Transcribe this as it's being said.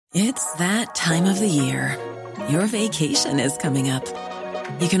It's that time of the year. Your vacation is coming up.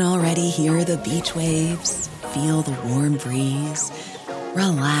 You can already hear the beach waves, feel the warm breeze,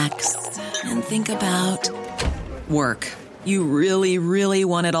 relax, and think about work. You really, really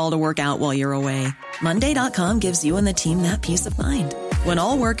want it all to work out while you're away. Monday.com gives you and the team that peace of mind. When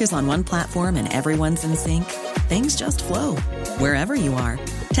all work is on one platform and everyone's in sync, things just flow. Wherever you are,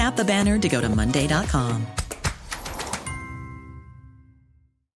 tap the banner to go to Monday.com.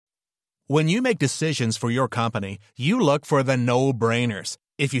 When you make decisions for your company, you look for the no-brainers.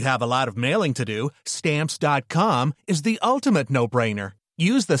 If you have a lot of mailing to do, Stamps.com is the ultimate no-brainer.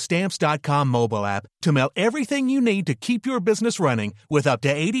 Use the Stamps.com mobile app to mail everything you need to keep your business running with up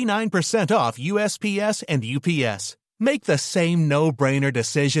to 89% off USPS and UPS. Make the same no-brainer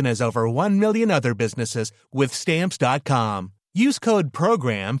decision as over 1 million other businesses with Stamps.com. Use code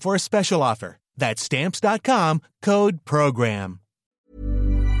PROGRAM for a special offer. That's Stamps.com, code PROGRAM.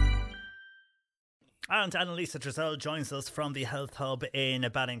 And Annalisa Dressel joins us from the Health Hub in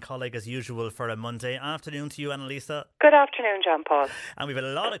Ballincollig as usual for a Monday afternoon to you, Annalisa. Good afternoon, John Paul. And we've had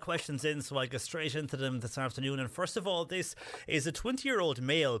a lot of questions in, so I'll go straight into them this afternoon. And first of all, this is a 20-year-old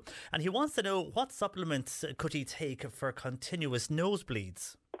male, and he wants to know what supplements could he take for continuous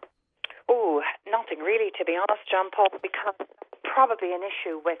nosebleeds? Oh, nothing really, to be honest, John Paul, because probably an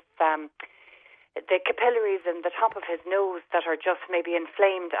issue with the capillaries in the top of his nose that are just maybe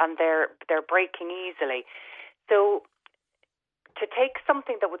inflamed and they're breaking easily. So to take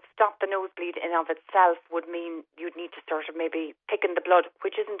something that would stop the nosebleed in of itself would mean you'd need to sort of maybe thicken the blood,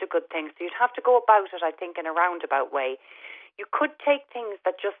 which isn't a good thing. So you'd have to go about it, I think, in a roundabout way. You could take things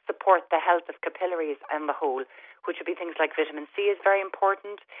that just support the health of capillaries and the whole, which would be things like vitamin C is very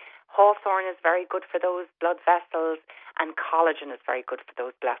important. Hawthorn is very good for those blood vessels, and collagen is very good for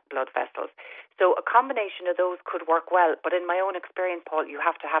those blood vessels. So a combination of those could work well, but in my own experience, Paul, you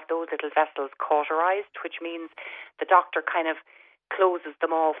have to have those little vessels cauterized, which means the doctor kind of closes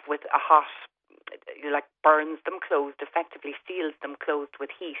them off with a hot, like burns them closed, effectively seals them closed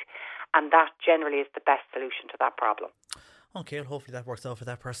with heat, and that generally is the best solution to that problem. Okay, well, hopefully that works out for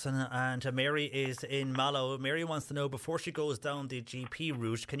that person. And Mary is in Mallow. Mary wants to know, before she goes down the GP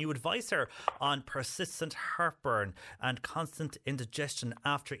route, can you advise her on persistent heartburn and constant indigestion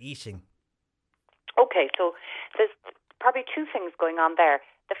after eating? Okay, so there's probably two things going on there.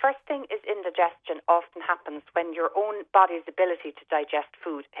 The first thing is indigestion often happens when your own body's ability to digest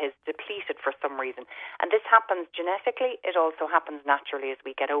food is depleted for some reason. And this happens genetically. It also happens naturally as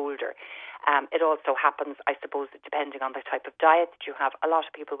we get older. It also happens, I suppose, depending on the type of diet that you have. A lot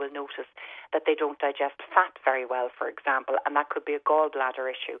of people will notice that they don't digest fat very well, for example, and that could be a gallbladder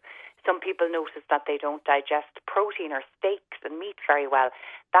issue. Some people notice that they don't digest protein or steaks and meat very well.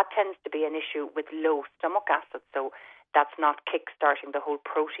 That tends to be an issue with low stomach acid. So that's not kick-starting the whole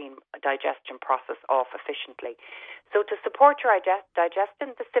protein digestion process off efficiently. So to support your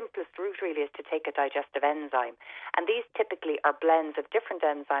digestion, the simplest route really is to take a digestive enzyme. And these typically are blends of different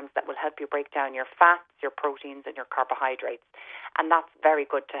enzymes that will help you break down your fats, your proteins and your carbohydrates. And that's very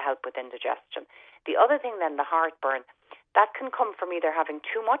good to help with indigestion. The other thing then, the heartburn, that can come from either having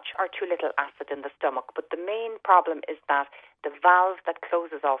too much or too little acid in the stomach. But the main problem is that the valve that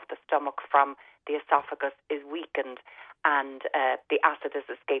closes off the stomach from the esophagus is weakened and the acid is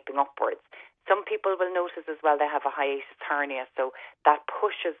escaping upwards. Some people will notice as well they have a hiatus hernia, so that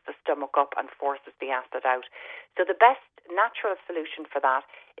pushes the stomach up and forces the acid out. So the best natural solution for that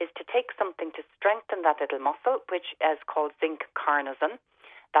is to take something to strengthen that little muscle, which is called zinc carnosine.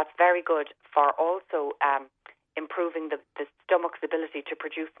 That's very good for also improving the stomach's ability to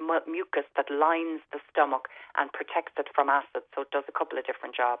produce mucus that lines the stomach and protects it from acid. So it does a couple of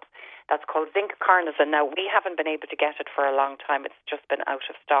different jobs. That's called zinc carnosine. Now, we haven't been able to get it for a long time. It's just been out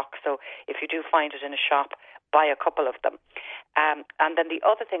of stock. So if you do find it in a shop, buy a couple of them. And then the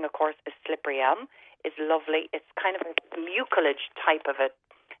other thing, of course, is slippery elm. Is lovely. It's kind of a mucilage type of a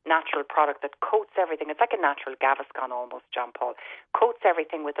natural product that coats everything. It's like a natural Gaviscon almost, John Paul. Coats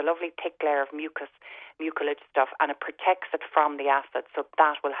everything with a lovely thick layer of mucilage stuff, and it protects it from the acid, so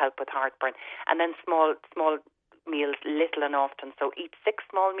that will help with heartburn. And then small meals, little and often. So eat 6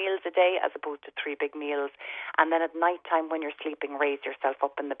 small meals a day as opposed to 3 big meals. And then at night time when you're sleeping, raise yourself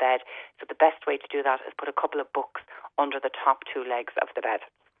up in the bed. So the best way to do that is put a couple of books under the top 2 legs of the bed.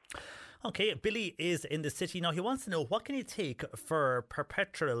 Okay, Billy is in the city now. He wants to know, what can he take for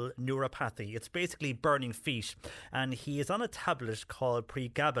perpetual neuropathy? It's basically burning feet, and he is on a tablet called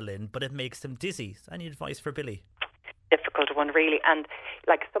pregabalin, but it makes him dizzy. Any advice for Billy? Difficult one, really. And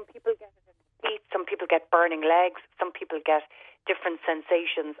like, some people get it in the feet, some people get burning legs, some people get different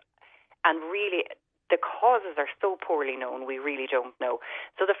sensations, and really the causes are so poorly known, we really don't know.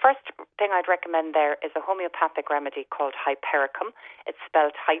 So the first thing I'd recommend there is a homeopathic remedy called Hypericum. It's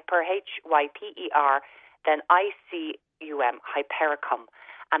spelled hyper, Hyper, then ICUM, Hypericum.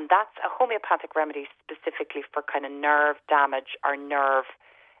 And that's a homeopathic remedy specifically for kind of nerve damage or nerve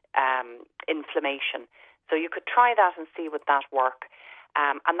inflammation. So you could try that and see would that work.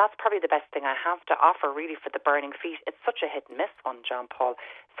 And that's probably the best thing I have to offer really for the burning feet. It's such a hit and miss one, John Paul.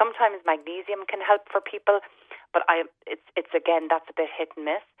 Sometimes magnesium can help for people, but it's again, that's a bit hit and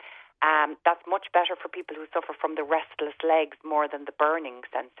miss. That's much better for people who suffer from the restless legs more than the burning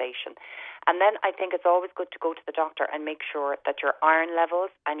sensation. And then I think it's always good to go to the doctor and make sure that your iron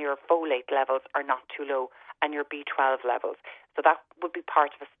levels and your folate levels are not too low and your B12 levels. So that would be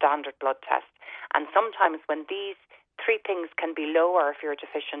part of a standard blood test. And sometimes when these three things can be low, or if you're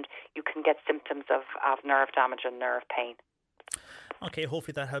deficient, you can get symptoms of nerve damage and nerve pain. Okay,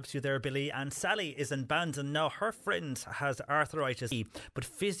 hopefully that helps you there, Billy. And Sally is in Bandon. Now, her friend has arthritis, but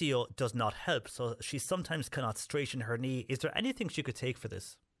physio does not help, so she sometimes cannot straighten her knee. Is there anything she could take for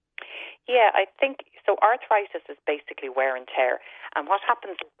this? Yeah, I think so. Arthritis is basically wear and tear. And what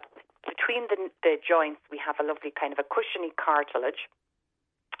happens between the joints, we have a lovely kind of a cushiony cartilage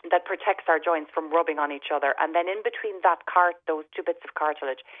that protects our joints from rubbing on each other. And then in between those two bits of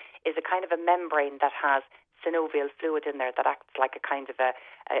cartilage is a kind of a membrane that has synovial fluid in there that acts like a kind of a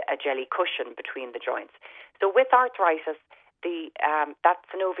jelly cushion between the joints. So with arthritis, that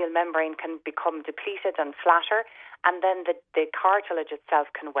synovial membrane can become depleted and flatter, and then the cartilage itself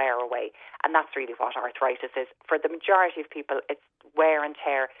can wear away. And that's really what arthritis is. For the majority of people, it's wear and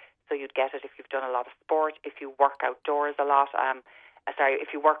tear. So you'd get it if you've done a lot of sport, if you work outdoors a lot, if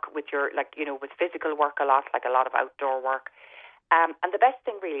you work with with physical work a lot, like a lot of outdoor work. And the best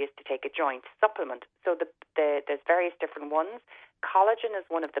thing really is to take a joint supplement. So there's various different ones. Collagen is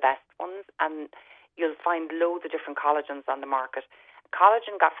one of the best ones, and you'll find loads of different collagens on the market.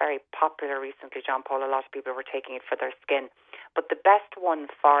 Collagen got very popular recently, John Paul. A lot of people were taking it for their skin. But the best one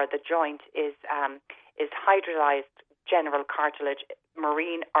for the joint is hydrolyzed general cartilage,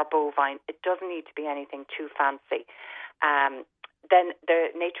 marine or bovine. It doesn't need to be anything too fancy. Then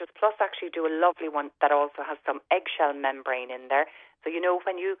the Nature's Plus actually do a lovely one that also has some eggshell membrane in there. So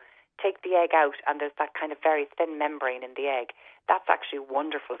when you take the egg out and there's that kind of very thin membrane in the egg, that's actually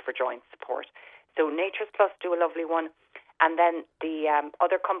wonderful for joint support. So Nature's Plus do a lovely one. And then the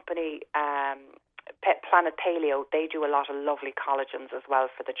other company, Planet Paleo, they do a lot of lovely collagens as well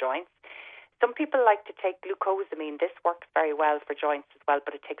for the joints. Some people like to take glucosamine. This works very well for joints as well,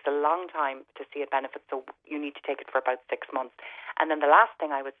 but it takes a long time to see a benefit, so you need to take it for about 6 months. And then the last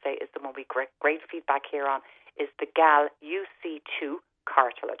thing I would say is the one we get great feedback here on is the GAL UC2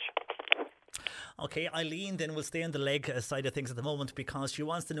 cartilage. Okay, Eileen then will stay on the leg side of things at the moment because she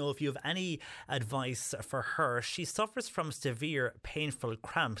wants to know if you have any advice for her. She suffers from severe painful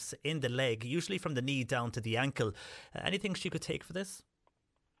cramps in the leg, usually from the knee down to the ankle. Anything she could take for this?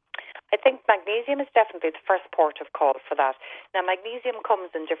 I think magnesium is definitely the first port of call for that. Now, magnesium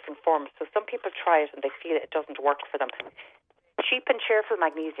comes in different forms, so some people try it and they feel it doesn't work for them. Cheap and cheerful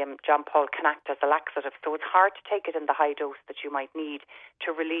magnesium, John Paul, can act as a laxative, so it's hard to take it in the high dose that you might need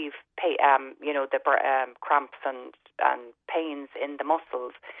to relieve cramps and pains in the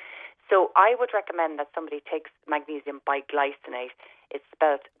muscles. So I would recommend that somebody takes magnesium biglycinate. It's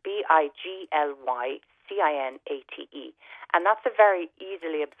spelled BIGLYCINATE. And that's a very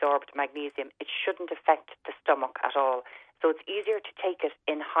easily absorbed magnesium. It shouldn't affect the stomach at all. So it's easier to take it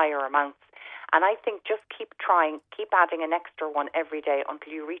in higher amounts. And I think just keep trying, keep adding an extra one every day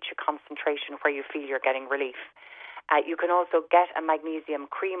until you reach a concentration where you feel you're getting relief. You can also get a magnesium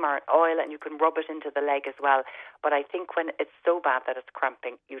cream or oil and you can rub it into the leg as well. But I think when it's so bad that it's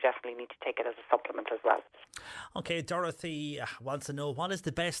cramping, you definitely need to take it as a supplement as well. Okay, Dorothy wants to know, what is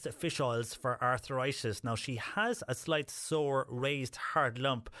the best fish oils for arthritis? Now, she has a slight sore, raised, hard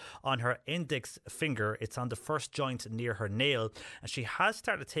lump on her index finger. It's on the first joint near her nail. And she has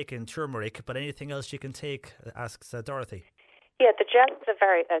started taking turmeric, but anything else she can take, asks Dorothy. Yeah, the gel is a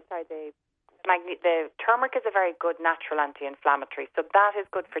very, the turmeric is a very good natural anti-inflammatory, so that is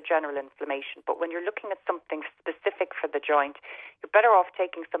good for general inflammation. But when you're looking at something specific for the joint, you're better off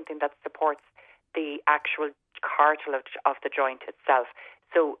taking something that supports the actual cartilage of the joint itself.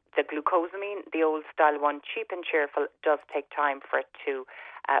 So the glucosamine, the old style one, cheap and cheerful, does take time for it to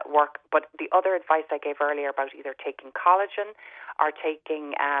work. But the other advice I gave earlier about either taking collagen or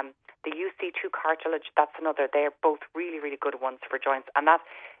taking the UC2 cartilage, that's another. They're both really, really good ones for joints. And that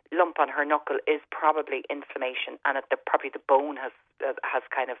lump on her knuckle is probably inflammation, and probably the bone has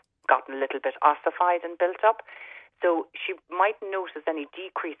kind of gotten a little bit ossified and built up. So she mightn't notice any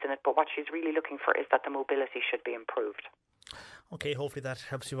decrease in it, but what she's really looking for is that the mobility should be improved. Okay, hopefully that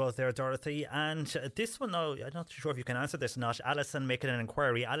helps you out there, Dorothy. And this one now, I'm not sure if you can answer this or not. Alison making an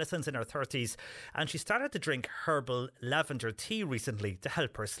inquiry. Alison's in her 30s and she started to drink herbal lavender tea recently to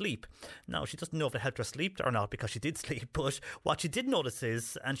help her sleep. Now, she doesn't know if it helped her sleep or not because she did sleep, but what she did notice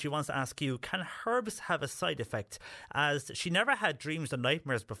is, and she wants to ask you, can herbs have a side effect? As she never had dreams and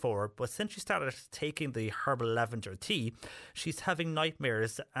nightmares before, but since she started taking the herbal lavender tea, she's having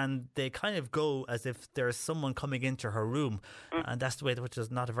nightmares and they kind of go as if there's someone coming into her room. And that's the way, which is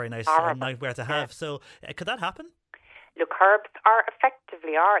not a very nice nightmare to have. So could that happen? Look, herbs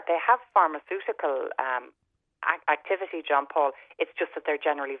they have pharmaceutical activity, John Paul. It's just that they're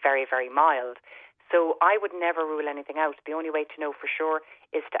generally very, very mild. So I would never rule anything out. The only way to know for sure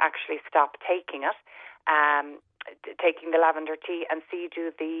is to actually stop taking it, taking the lavender tea, and see do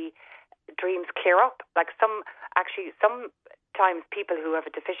the dreams clear up. Like sometimes people who have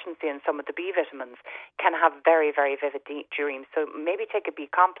a deficiency in some of the B vitamins can have very, very vivid dreams. So maybe take a B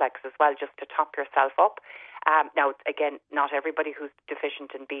complex as well, just to top yourself up. Now, again, not everybody who's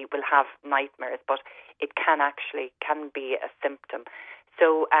deficient in B will have nightmares, but it can be a symptom.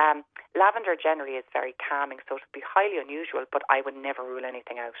 So lavender generally is very calming, so it would be highly unusual, but I would never rule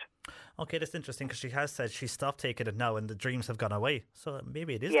anything out. Okay, that's interesting because she has said she stopped taking it now and the dreams have gone away. So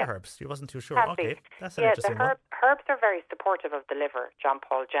maybe it is the herbs. She wasn't too sure. Okay, that's an interesting one. Herbs are very supportive of the liver, John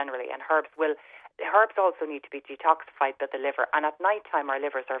Paul, generally, and herbs also need to be detoxified by the liver. And at night time, our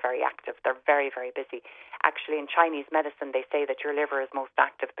livers are very active. They're very, very busy. Actually, in Chinese medicine, they say that your liver is most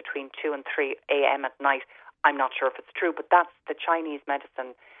active between 2 and 3 a.m. at night. I'm not sure if it's true, but that's the Chinese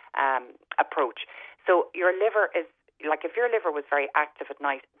medicine approach. So your liver is, like, if your liver was very active at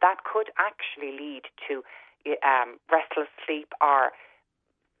night, that could actually lead to restless sleep,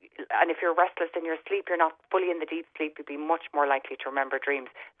 and if you're restless in your sleep, you're not fully in the deep sleep, you'd be much more likely to remember dreams.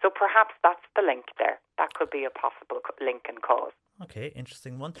 So perhaps that's the link there. That could be a possible link and cause. Okay,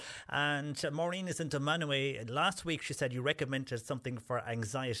 interesting one. And Maureen is in Dunmanway. Last week she said you recommended something for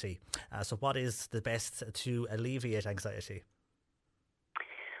anxiety. So what is the best to alleviate anxiety?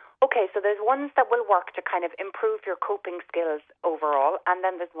 Okay, so there's ones that will work to kind of improve your coping skills overall, and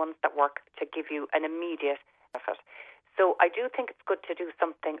then there's ones that work to give you an immediate benefit. So I do think it's good to do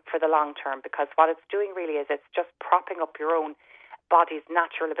something for the long term, because what it's doing really is it's just propping up your own body's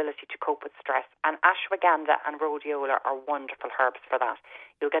natural ability to cope with stress. And ashwagandha and rhodiola are wonderful herbs for that.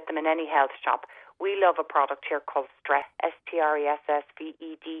 You'll get them in any health shop. We love a product here called Stress,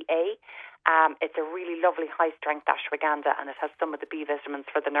 STRESSVEDA. It's a really lovely high-strength ashwagandha, and it has some of the B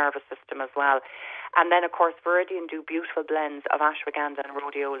vitamins for the nervous system as well. And then, of course, Viridian do beautiful blends of ashwagandha and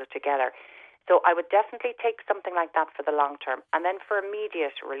rhodiola together. So I would definitely take something like that for the long term. And then for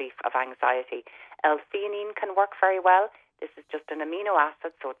immediate relief of anxiety, L-theanine can work very well. This is just an amino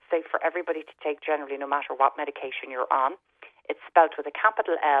acid, so it's safe for everybody to take generally, no matter what medication you're on. It's spelled with a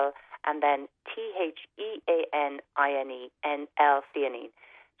capital L and then THEANINE, L-theanine.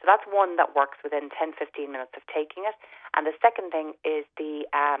 So that's one that works within 10-15 minutes of taking it. And the second thing is the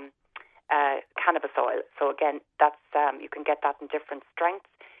cannabis oil. So again, that's you can get that in different strengths.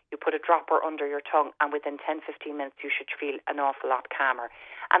 You put a dropper under your tongue, and within 10-15 minutes you should feel an awful lot calmer.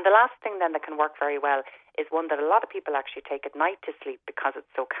 And the last thing then that can work very well is one that a lot of people actually take at night to sleep because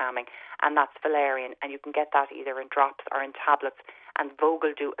it's so calming, and that's valerian. And you can get that either in drops or in tablets. And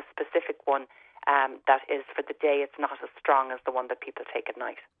Vogel do a specific one that is for the day. It's not as strong as the one that people take at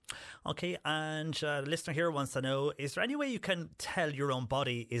night. Okay, and the listener here wants to know, is there any way you can tell your own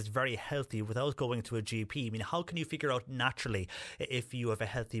body is very healthy without going to a GP? I mean, how can you figure out naturally if you have a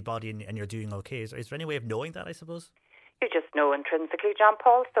healthy body and you're doing okay? Is there any way of knowing that, I suppose? You just know intrinsically, John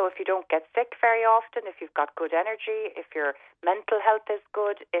Paul. So if you don't get sick very often, if you've got good energy, if your mental health is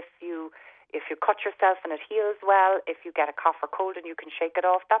good, if you cut yourself and it heals well, if you get a cough or cold and you can shake it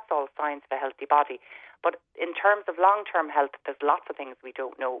off, that's all signs of a healthy body. But in terms of long-term health, there's lots of things we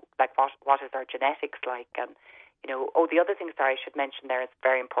don't know, like what is our genetics like. And, the other thing, I should mention there, it's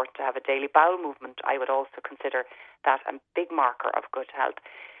very important to have a daily bowel movement. I would also consider that a big marker of good health.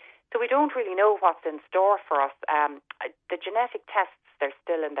 So we don't really know what's in store for us. The genetic tests, they're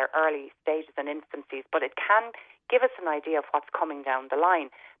still in their early stages and infancies, but it can give us an idea of what's coming down the line,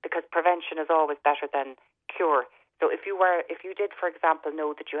 because prevention is always better than cure. So if you did, for example,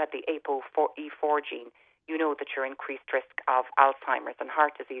 know that you had the ApoE4 gene, you know that you're increased risk of Alzheimer's and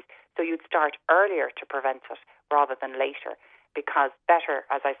heart disease. So you'd start earlier to prevent it rather than later, because better,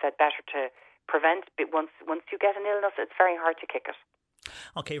 as I said, better to prevent. But once you get an illness, it's very hard to kick it.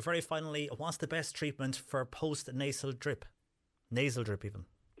 Okay, very finally, what's the best treatment for post-nasal drip? Nasal drip even.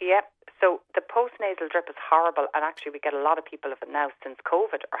 Yep. So the post nasal drip is horrible, and actually we get a lot of people have it now since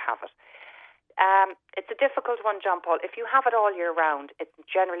COVID or have it. It's a difficult one, John Paul. If you have it all year round, it's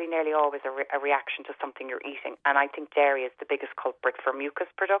generally nearly always a reaction to something you're eating. And I think dairy is the biggest culprit for mucus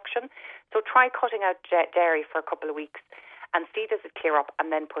production. So try cutting out dairy for a couple of weeks and see does it clear up,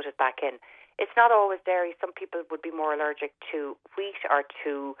 and then put it back in. It's not always dairy. Some people would be more allergic to wheat or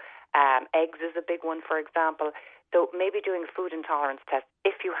to eggs is a big one, for example. So maybe doing a food intolerance test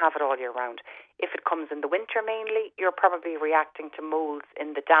if you have it all year round. If it comes in the winter mainly, you're probably reacting to molds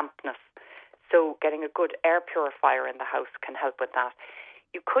in the dampness. So getting a good air purifier in the house can help with that.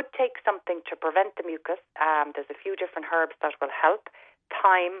 You could take something to prevent the mucus. There's a few different herbs that will help.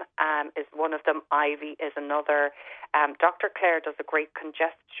 Thyme is one of them. Ivy is another. Dr. Clare does a great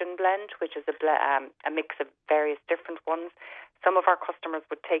congestion blend, which is a mix of various different ones. Some of our customers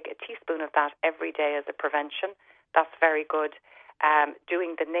would take a teaspoon of that every day as a prevention. That's very good.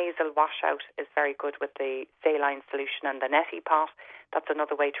 Doing the nasal washout is very good with the saline solution and the neti pot. That's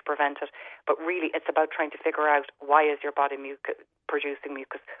another way to prevent it. But really, it's about trying to figure out, why is your body producing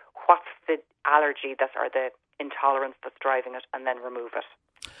mucus? What's the allergy or the intolerance that's driving it, and then remove it.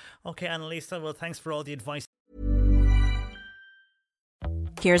 Okay, Annalisa, well, thanks for all the advice.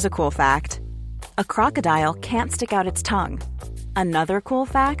 Here's a cool fact. A crocodile can't stick out its tongue. Another cool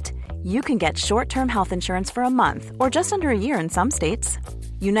fact, you can get short-term health insurance for a month or just under a year in some states.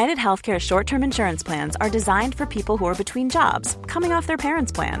 United Healthcare short-term insurance plans are designed for people who are between jobs, coming off their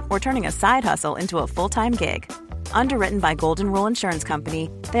parents' plan, or turning a side hustle into a full-time gig. Underwritten by Golden Rule Insurance Company,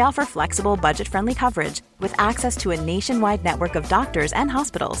 they offer flexible, budget-friendly coverage with access to a nationwide network of doctors and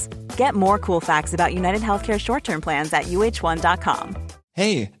hospitals. Get more cool facts about United Healthcare short-term plans at uh1.com.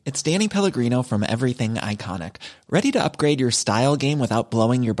 Hey, it's Danny Pellegrino from Everything Iconic. Ready to upgrade your style game without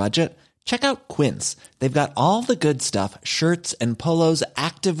blowing your budget? Check out Quince. They've got all the good stuff, shirts and polos,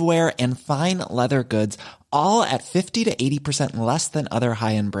 activewear, and fine leather goods, all at 50 to 80% less than other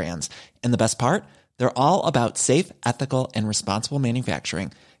high-end brands. And the best part? They're all about safe, ethical, and responsible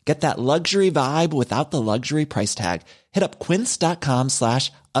manufacturing. Get that luxury vibe without the luxury price tag. Hit up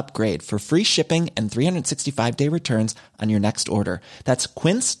quince.com/upgrade for free shipping and 365-day returns on your next order. That's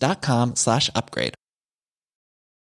quince.com/upgrade.